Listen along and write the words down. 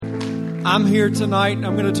I'm here tonight and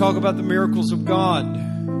I'm going to talk about the miracles of God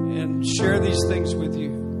and share these things with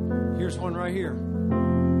you. Here's one right here.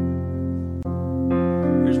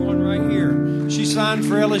 Here's one right here. She signed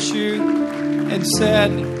for LSU and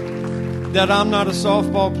said that I'm not a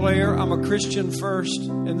softball player. I'm a Christian first,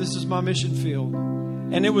 and this is my mission field.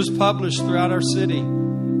 And it was published throughout our city.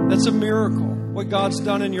 That's a miracle, what God's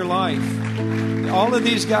done in your life. All of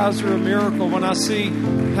these guys are a miracle when I see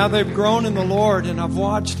how they've grown in the Lord, and I've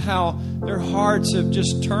watched how their hearts have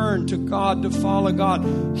just turned to God, to follow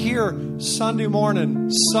God. Here, Sunday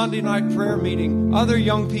morning, Sunday night prayer meeting, other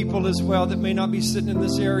young people as well that may not be sitting in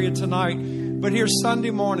this area tonight, but here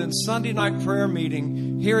Sunday morning, Sunday night prayer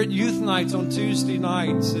meeting, here at youth nights on Tuesday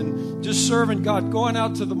nights, and just serving God, going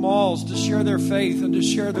out to the malls to share their faith and to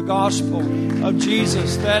share the gospel of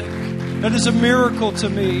Jesus. That is a miracle to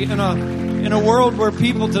me in a world where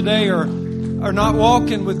people today are not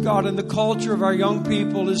walking with God, and the culture of our young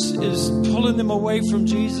people is pulling them away from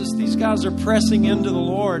Jesus. These guys are pressing into the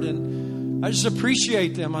Lord, and I just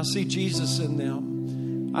appreciate them. I see Jesus in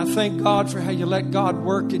them. I thank God for how you let God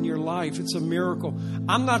work in your life. It's a miracle.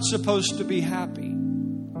 I'm not supposed to be happy.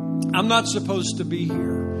 I'm not supposed to be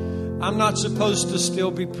here. I'm not supposed to still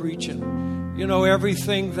be preaching. You know,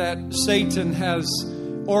 everything that Satan has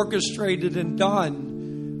orchestrated and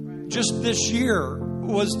done just this year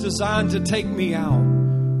was designed to take me out.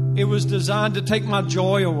 It was designed to take my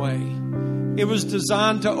joy away. It was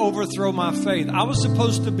designed to overthrow my faith. I was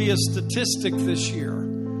supposed to be a statistic this year,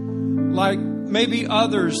 like maybe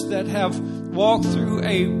others that have walked through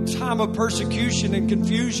a time of persecution and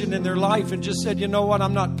confusion in their life and just said, you know what,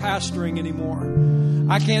 I'm not pastoring anymore.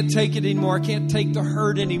 I can't take it anymore. I can't take the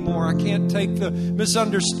hurt anymore. I can't take the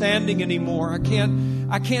misunderstanding anymore. I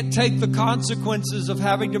can't take the consequences of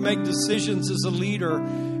having to make decisions as a leader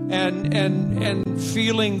and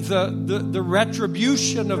feeling the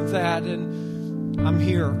retribution of that. And I'm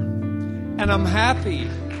here. And I'm happy.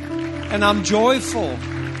 And I'm joyful.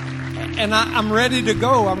 And I'm ready to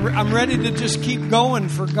go. I'm ready to just keep going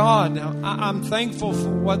for God. I'm thankful for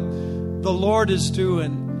what the Lord is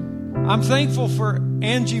doing. I'm thankful for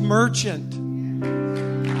Angie Merchant.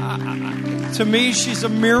 To me, she's a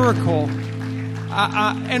miracle.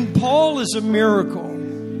 And Paul is a miracle.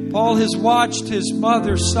 Paul has watched his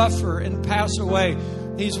mother suffer and pass away.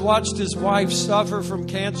 He's watched his wife suffer from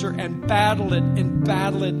cancer and battle it and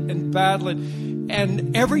battle it and battle it.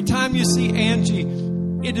 And every time you see Angie,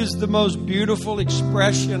 it is the most beautiful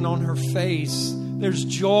expression on her face. There's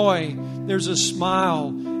joy. There's a smile.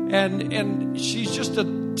 And she's just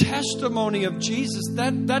a testimony of Jesus.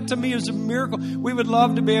 That to me is a miracle. We would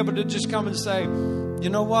love to be able to just come and say, you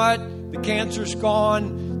know what? The cancer's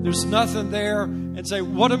gone. There's nothing there. And say,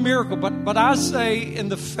 what a miracle. But I say, in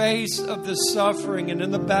the face of this suffering and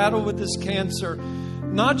in the battle with this cancer,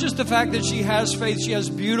 not just the fact that she has faith, she has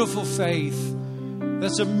beautiful faith.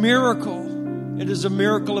 That's a miracle. It is a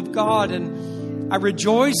miracle of God. And I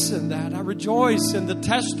rejoice in that. I rejoice in the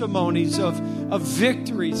testimonies of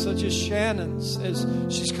victory, such as Shannon's, as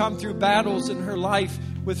she's come through battles in her life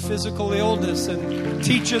with physical illness and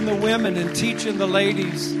teaching the women and teaching the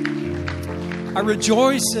ladies. I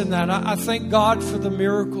rejoice in that. I thank God for the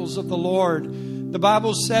miracles of the Lord. The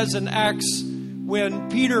Bible says in Acts, when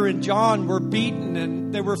Peter and John were beaten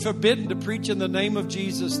and they were forbidden to preach in the name of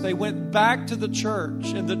Jesus, they went back to the church,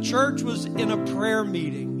 and the church was in a prayer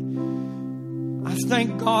meeting. I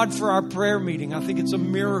thank God for our prayer meeting. I think it's a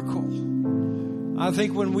miracle. I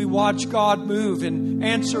think when we watch God move and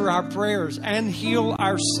answer our prayers and heal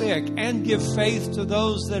our sick and give faith to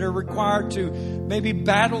those that are required to maybe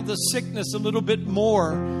battle the sickness a little bit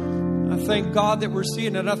more, I thank God that we're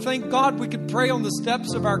seeing it. I thank God we could pray on the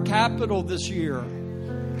steps of our Capitol this year.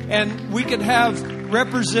 And we could have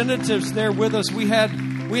representatives there with us. We had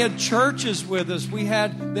churches with us. We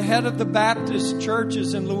had the head of the Baptist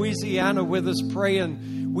churches in Louisiana with us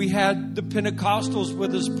praying. We had the Pentecostals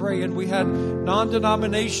with us praying. We had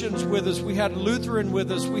non-denominations with us. We had Lutheran with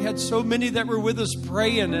us. We had so many that were with us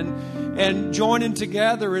praying and joining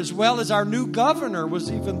together, as well as our new governor was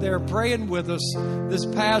even there praying with us this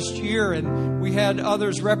past year. And we had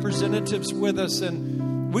others, representatives with us.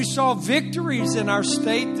 And we saw victories in our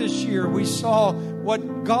state this year. We saw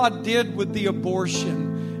what God did with the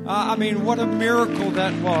abortion. What a miracle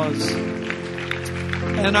that was.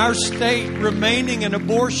 And our state remaining an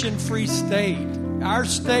abortion-free state. Our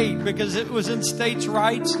state, because it was in states'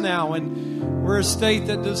 rights now, and we're a state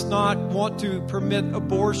that does not want to permit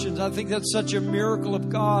abortions. I think that's such a miracle of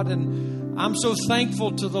God, and I'm so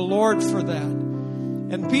thankful to the Lord for that.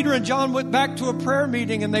 And Peter and John went back to a prayer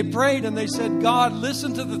meeting, and they prayed, and they said, God,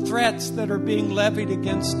 listen to the threats that are being levied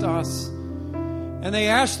against us. And they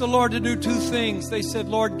asked the Lord to do two things. They said,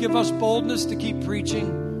 Lord, give us boldness to keep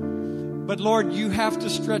preaching. But Lord, you have to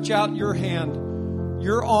stretch out your hand,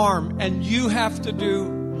 your arm, and you have to do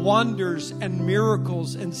wonders and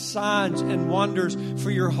miracles and signs and wonders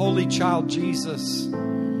for your holy child, Jesus.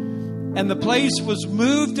 And the place was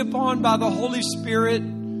moved upon by the Holy Spirit.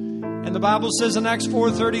 And the Bible says in Acts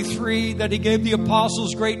 4:33 that He gave the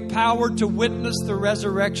apostles great power to witness the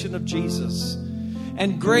resurrection of Jesus.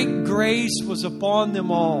 And great grace was upon them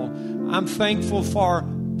all. I'm thankful for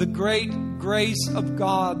the great grace of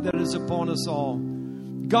God that is upon us all.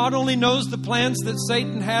 God only knows the plans that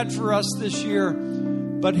Satan had for us this year,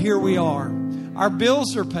 but here we are. Our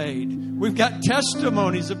bills are paid. We've got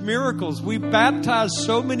testimonies of miracles. We baptized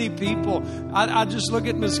so many people. I just look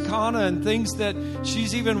at Miss Kana and things that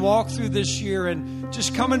she's even walked through this year, and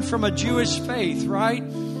just coming from a Jewish faith, right?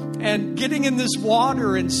 And getting in this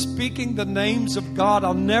water and speaking the names of God.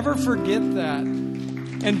 I'll never forget that.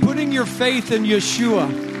 And putting your faith in Yeshua.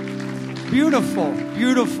 Beautiful,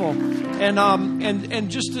 beautiful.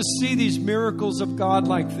 And just to see these miracles of God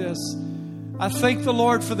like this. I thank the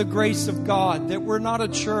Lord for the grace of God, that we're not a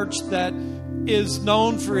church that is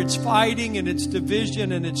known for its fighting and its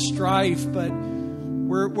division and its strife, but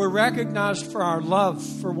we're recognized for our love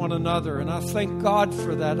for one another. And I thank God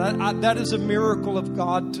for that. That is a miracle of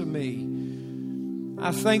God to me.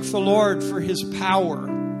 I thank the Lord for His power.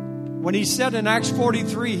 When He said in Acts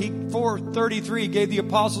 4:33, He gave the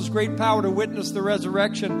apostles great power to witness the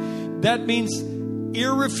resurrection. That means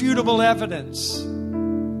irrefutable evidence.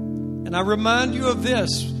 And I remind you of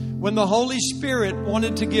this. When the Holy Spirit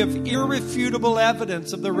wanted to give irrefutable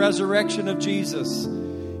evidence of the resurrection of Jesus,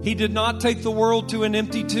 He did not take the world to an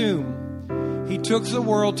empty tomb. He took the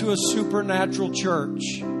world to a supernatural church.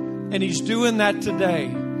 And He's doing that today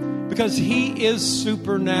because He is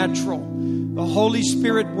supernatural. The Holy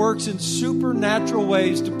Spirit works in supernatural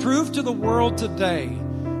ways to prove to the world today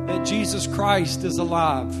that Jesus Christ is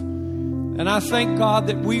alive. And I thank God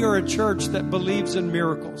that we are a church that believes in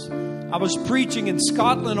miracles. I was preaching in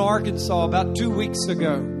Scotland, Arkansas about 2 weeks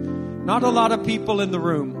ago. Not a lot of people in the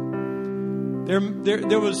room.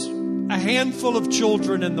 There was a handful of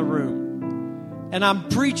children in the room. And I'm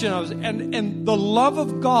preaching. And the love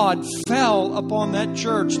of God fell upon that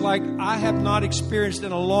church like I have not experienced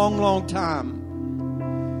in a long, long time.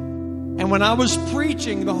 And when I was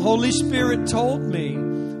preaching, the Holy Spirit told me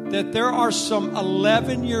that there are some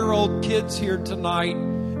 11-year-old kids here tonight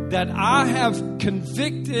that I have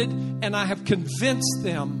convicted and I have convinced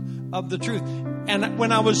them of the truth. And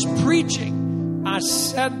when I was preaching, I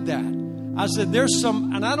said that. I said, there's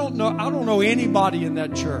some, and I don't know anybody in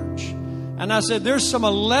that church. And I said, there's some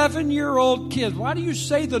 11-year-old kids. Why do you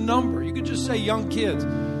say the number? You could just say young kids.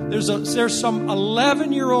 There's some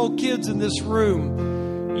 11-year-old kids in this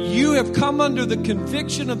room. You have come under the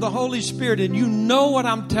conviction of the Holy Spirit, and you know what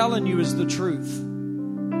I'm telling you is the truth.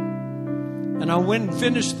 And I went and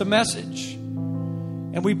finished the message.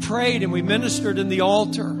 And we prayed and we ministered in the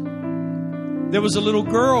altar. There was a little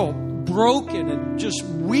girl broken and just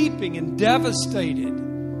weeping and devastated.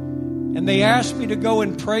 And they asked me to go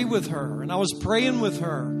and pray with her. And I was praying with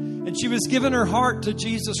her. And she was giving her heart to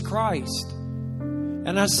Jesus Christ.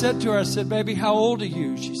 And I said to her, I said, baby, how old are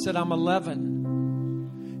you? She said, I'm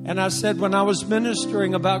 11. And I said, when I was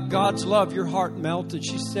ministering about God's love, your heart melted.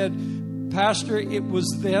 She said, Pastor, it was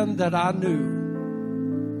then that I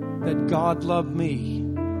knew that God loved me.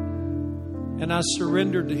 And I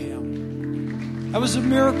surrendered to Him. That was a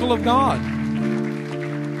miracle of God.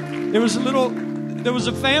 There was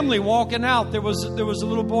a family walking out. There was a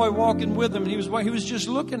little boy walking with them. He was just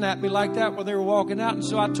looking at me like that while they were walking out. And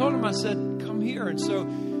so I told him, I said, come here. And so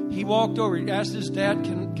he walked over. He asked his dad,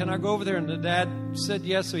 can I go over there? And the dad said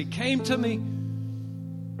yes. So he came to me.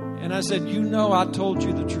 And I said, you know I told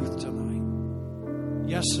you the truth tonight.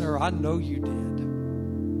 Yes, sir, I know you did.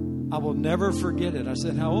 I will never forget it. I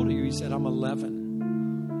said, how old are you? He said, I'm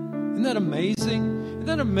 11. Isn't that amazing? Isn't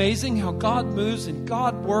that amazing how God moves and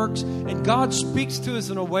God works and God speaks to us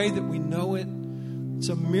in a way that we know it? It's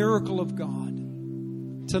a miracle of God.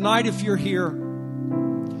 Tonight, if you're here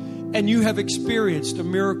and you have experienced a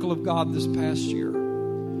miracle of God this past year,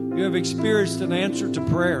 you have experienced an answer to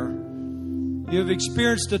prayer, you have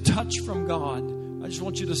experienced a touch from God, I just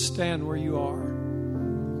want you to stand where you are.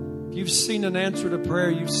 You've seen an answer to prayer.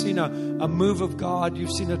 You've seen a move of God.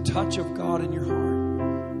 You've seen a touch of God in your heart.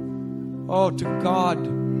 Oh, to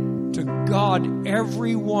God,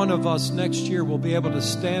 every one of us next year will be able to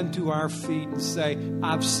stand to our feet and say,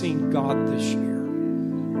 I've seen God this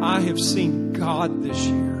year. I have seen God this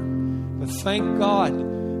year. But thank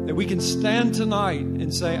God that we can stand tonight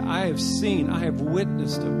and say, I have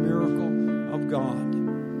witnessed a miracle of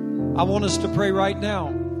God. I want us to pray right now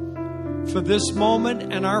for this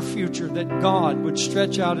moment and our future, that God would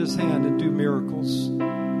stretch out His hand and do miracles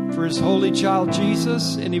for His holy child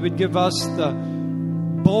Jesus, and He would give us the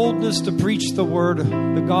boldness to preach the word,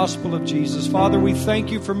 the gospel of Jesus. Father, we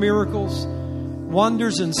thank You for miracles,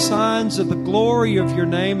 wonders, and signs of the glory of Your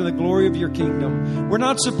name and the glory of Your kingdom. We're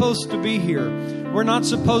not supposed to be here. We're not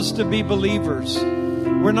supposed to be believers.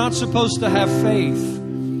 We're not supposed to have faith.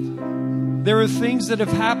 There are things that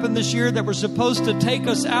have happened this year that were supposed to take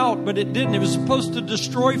us out, but it didn't. It was supposed to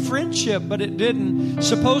destroy friendship, but it didn't.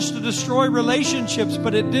 Supposed to destroy relationships,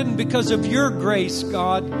 but it didn't, because of Your grace,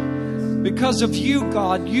 God. Because of You,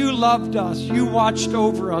 God. You loved us. You watched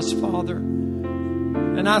over us, Father.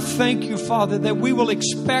 And I thank You, Father, that we will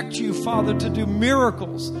expect You, Father, to do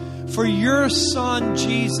miracles for Your Son,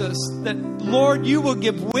 Jesus. That, Lord, You will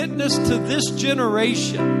give witness to this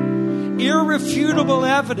generation. Irrefutable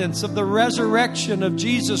evidence of the resurrection of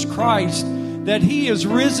Jesus Christ, that He is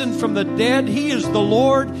risen from the dead. He is the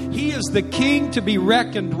Lord. He is the King to be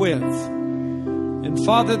reckoned with. And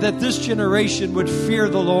Father, that this generation would fear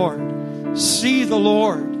the Lord, see the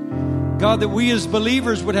Lord. God, that we as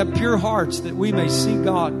believers would have pure hearts, that we may see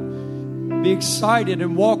God, be excited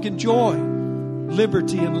and walk in joy,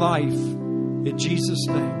 liberty, and life. In Jesus'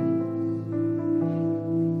 name.